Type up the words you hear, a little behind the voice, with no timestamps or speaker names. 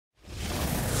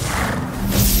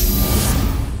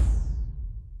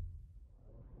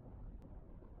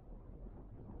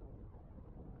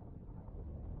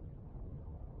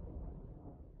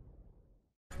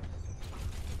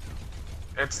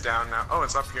It's down now. Oh,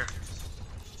 it's up here.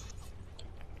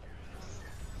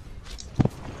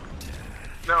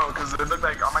 No, because it looked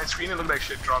like on my screen it looked like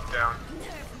shit dropped down.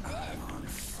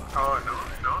 Oh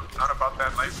no, not about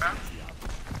that life fam.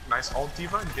 Nice ult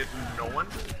diva, get no one.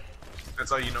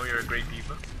 That's how you know you're a great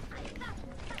diva.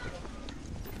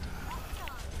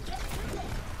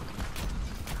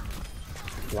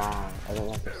 Wow, I don't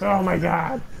like it. Oh my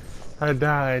god! I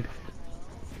died.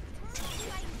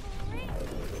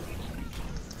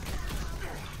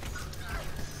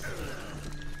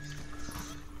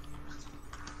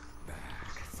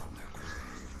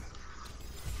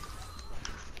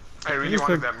 I really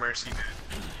wanted that Mercy.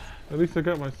 At least I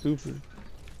got my super.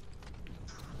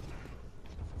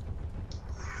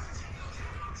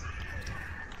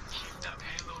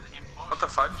 What the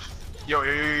fudge?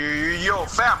 Yo,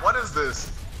 fam, what is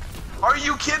this? Are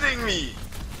you kidding me?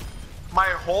 My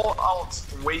whole ult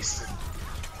wasted.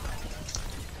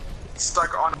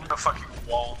 Stuck on a fucking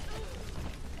wall.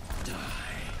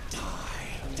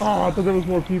 Oh, I thought there was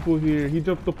more people here. He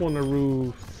jumped up on the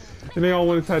roof. And they all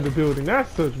went inside the building. That's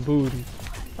such booty.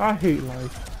 I hate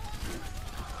life.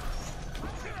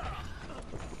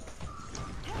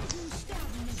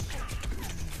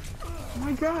 Oh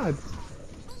my god.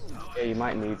 Yeah, you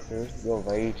might need to. Your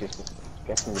rage is just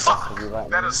getting the best Fuck! of you right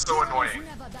That now. is so annoying.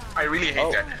 I really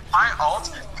hate that. My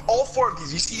ult, all four of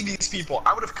these, you see these people,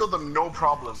 I would have killed them no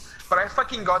problem. But I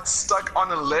fucking got stuck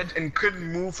on a ledge and couldn't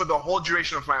move for the whole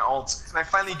duration of my ult. And I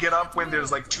finally get up when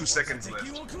there's like 2 seconds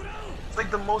left. It's like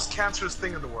the most cancerous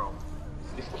thing in the world.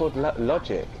 It's called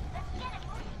logic.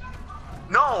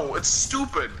 No, it's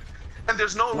stupid. And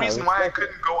there's no reason why I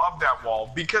couldn't go up that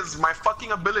wall. Because my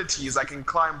fucking ability is I can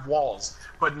climb walls.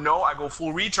 But no, I go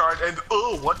full retard and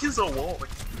oh, what is a wall? Like,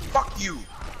 fuck you.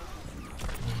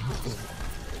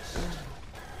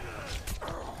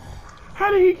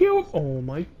 How did he kill? Oh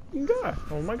my god.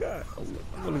 Oh my god.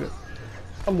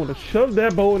 I'm gonna shove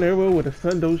that bow and arrow where the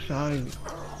sun don't shine.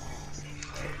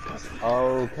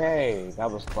 Okay, that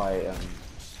was quite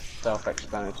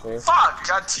self-explanatory. Fuck,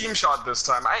 got team shot this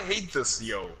time. I hate this,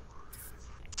 yo.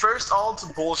 First ult,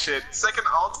 bullshit. Second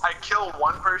ult, I kill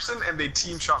one person and they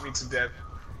team shot me to death.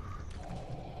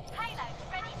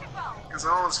 Because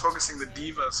no one was focusing the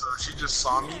diva, so she just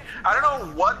saw me. I don't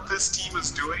know what this team is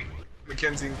doing,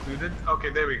 Mackenzie included. Okay,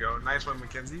 there we go. Nice one,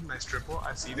 Mackenzie. Nice triple.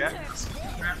 I see that.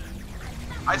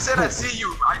 I said I see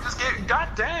you. I just get. God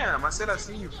damn. I said I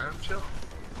see you, fam. Chill.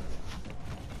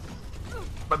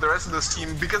 But the rest of this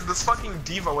team, because this fucking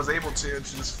diva was able to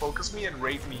just focus me and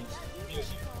rape me.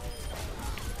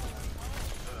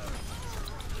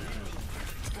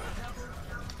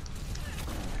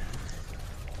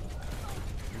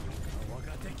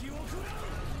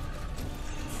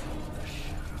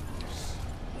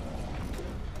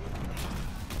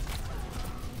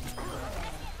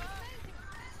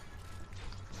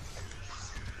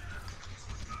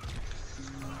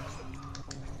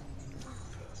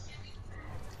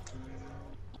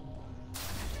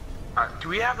 Do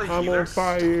we have a healer? I'm on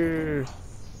fire.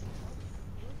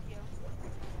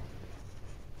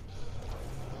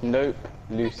 Nope,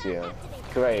 Lucio.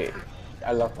 Great.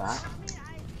 I love that.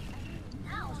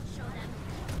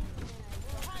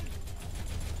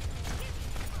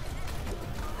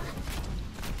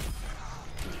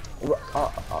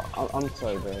 I'm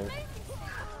sorry, babe.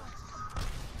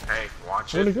 Hey,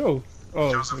 watch Where'd it. it go?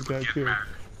 Oh, Joseph the guy would get killed. mad.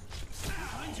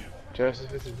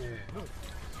 Joseph isn't here.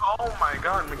 Oh my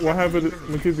god, Mackenzie. What happened,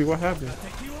 Mackenzie? What happened?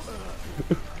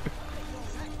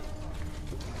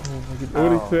 Oh my god, what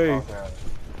did he say? Okay.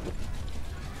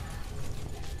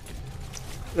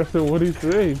 I said, what did he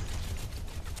say?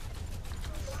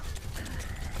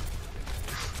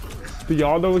 Do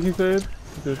y'all know what he said?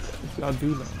 Y'all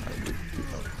do know.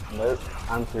 Nope,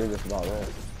 I'm curious about this.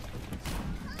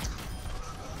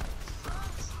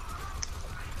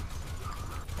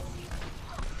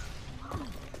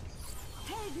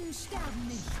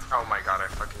 Oh my god, I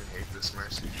fucking hate this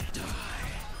Mercy.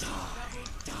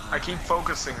 I keep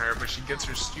focusing her, but she gets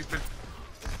her stupid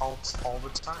ults all the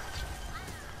time.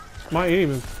 My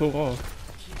aim is so off.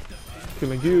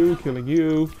 Killing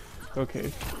you.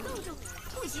 Okay.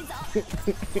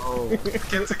 Oh,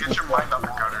 Kenzie, get your mind on the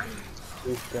gutter.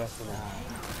 who's stressing out?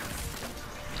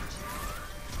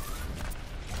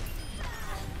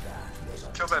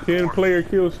 Kill that 10-player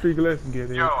kill streak. Let's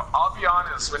get it. Yo, I'll be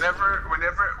honest. Whenever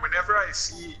I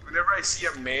see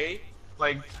a Mei,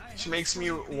 like she makes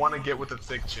me want to get with a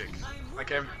thick chick.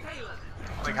 Like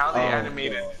how they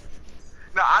animate it.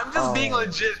 No, I'm just being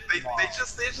legit. They're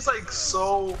just like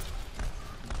so.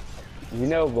 You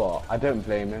know what? I don't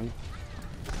blame him.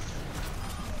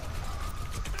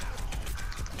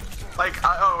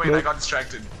 Oh wait, I Nope. got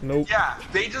distracted. Nope. Yeah,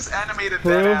 they just animated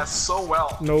Bro. that ass so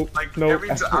well. Nope. Like Nope. every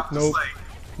time, I'm just Nope. like.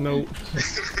 Nope.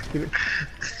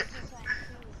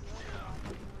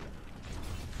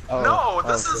 Oh, No,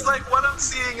 this is okay. like what I'm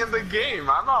seeing in the game.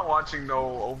 I'm not watching no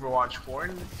Overwatch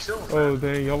porn. Chill, man. Oh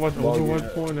dang, y'all watch Well, Overwatch yeah.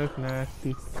 porn? That's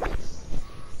nasty.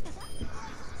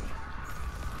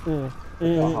 Not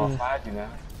half bad, you know.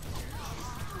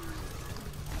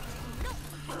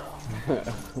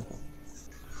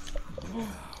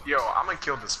 Yo, I'm gonna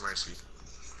kill this Mercy.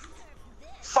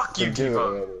 Fuck you, Do it Diva.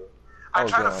 already. I Oh,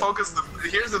 try to God. focus the.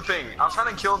 Here's the thing. I was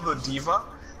trying to kill the Diva,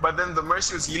 but then the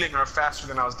Mercy was healing her faster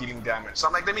than I was dealing damage. So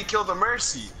I'm like, let me kill the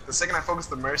Mercy. The second I focused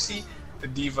the Mercy, the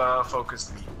Diva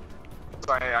focused me.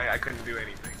 So I couldn't do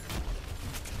anything.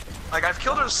 Like, I've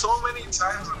killed her so many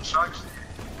times on shock.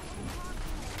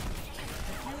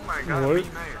 Oh my god, What? be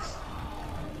nice.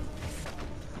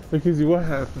 Mackenzie, what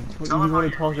happened? What, Tell you him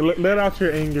want how to talk? Let out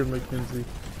your anger, Mackenzie.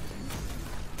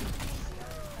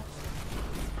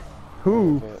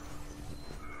 Who?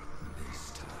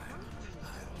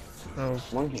 Oh,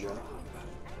 Monkey boy.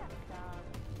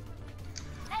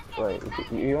 Wait,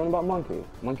 you on about Monkey?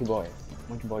 Monkey boy.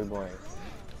 Monkey boy boy.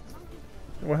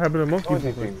 what happened to I Monkey told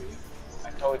you, Boy? dude. I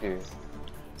told you.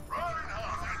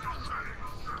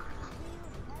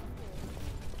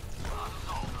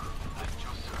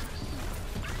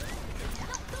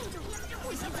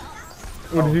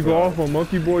 Or did you go off on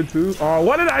Monkey Boy too? Oh,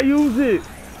 why did I use it?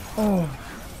 Oh,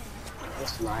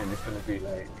 This line is gonna be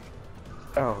like.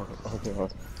 Oh, okay.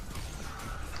 Okay.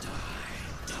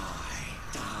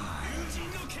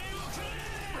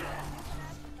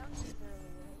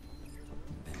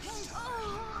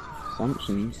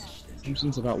 Assumptions?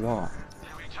 Assumptions about what?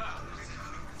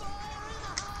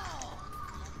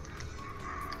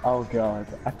 Oh god,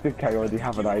 I think I already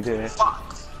have an idea.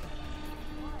 Fuck.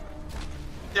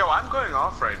 Yo, I'm going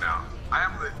off right now. I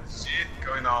am legit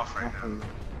going off right now.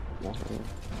 Nothing.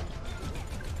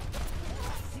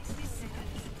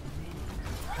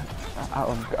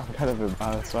 I'm kind of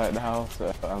embarrassed right now,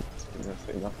 so I'm just gonna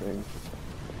say nothing.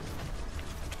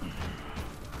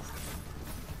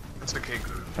 It's okay,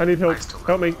 good. I need help. Nice to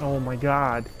Help me. Oh my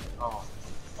god.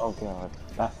 Oh god,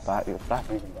 that's bad. That's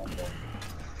even better.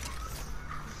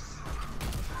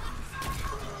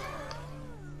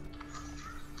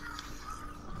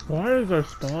 Why is our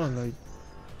spawn like...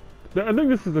 I think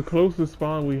this is the closest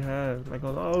spawn we have. Like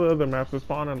on all the other maps, the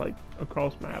spawn are like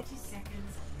across maps.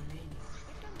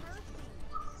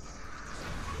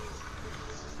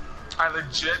 I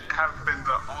legit have been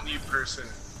the only person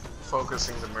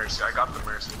focusing the Mercy. I got the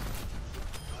Mercy.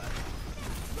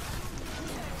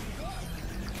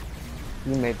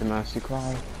 You made the Mercy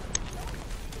cry.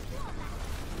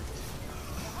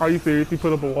 Are you serious? You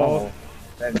put up a wall?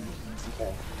 Then,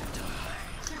 okay.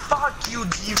 Fuck you,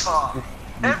 Diva!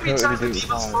 Every totally time the do it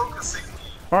Diva's fine. focusing me.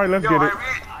 Alright, let's Yo, get it.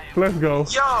 I Let's go.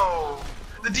 Yo!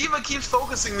 The Diva keeps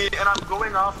focusing me and I'm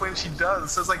going off when she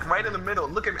does. So it's like right in the middle.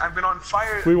 Look at me, I've been on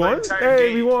fire We the won? entire Hey,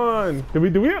 game. we won! Did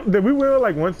we win with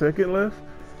like 1 second left?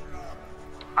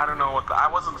 I don't know what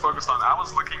I wasn't focused on. I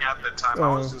was looking at the time.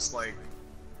 I was just like...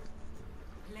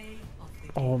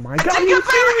 Oh my god, Take you it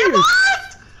back! serious?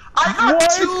 What? I got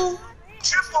What? 2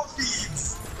 triple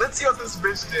feeds. Let's see what this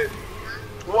bitch did.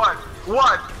 What?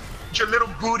 What? Your little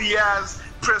booty ass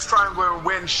press triangle and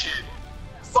win shit.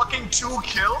 Fucking 2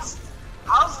 kills?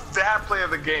 How's that play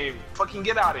of the game? Fucking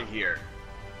get out of here.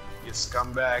 You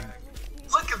scumbag.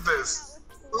 Look at this.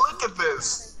 Look at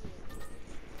this.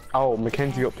 Oh,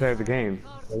 Mackenzie got player of the game.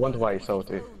 I wonder why he's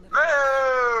salty. Hey,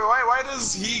 why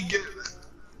does he get...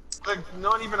 Like,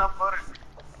 not even upvoting.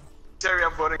 Terry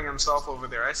upvoting himself over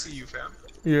there. I see you, fam.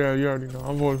 Yeah, you already know.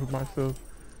 I'm voting for myself.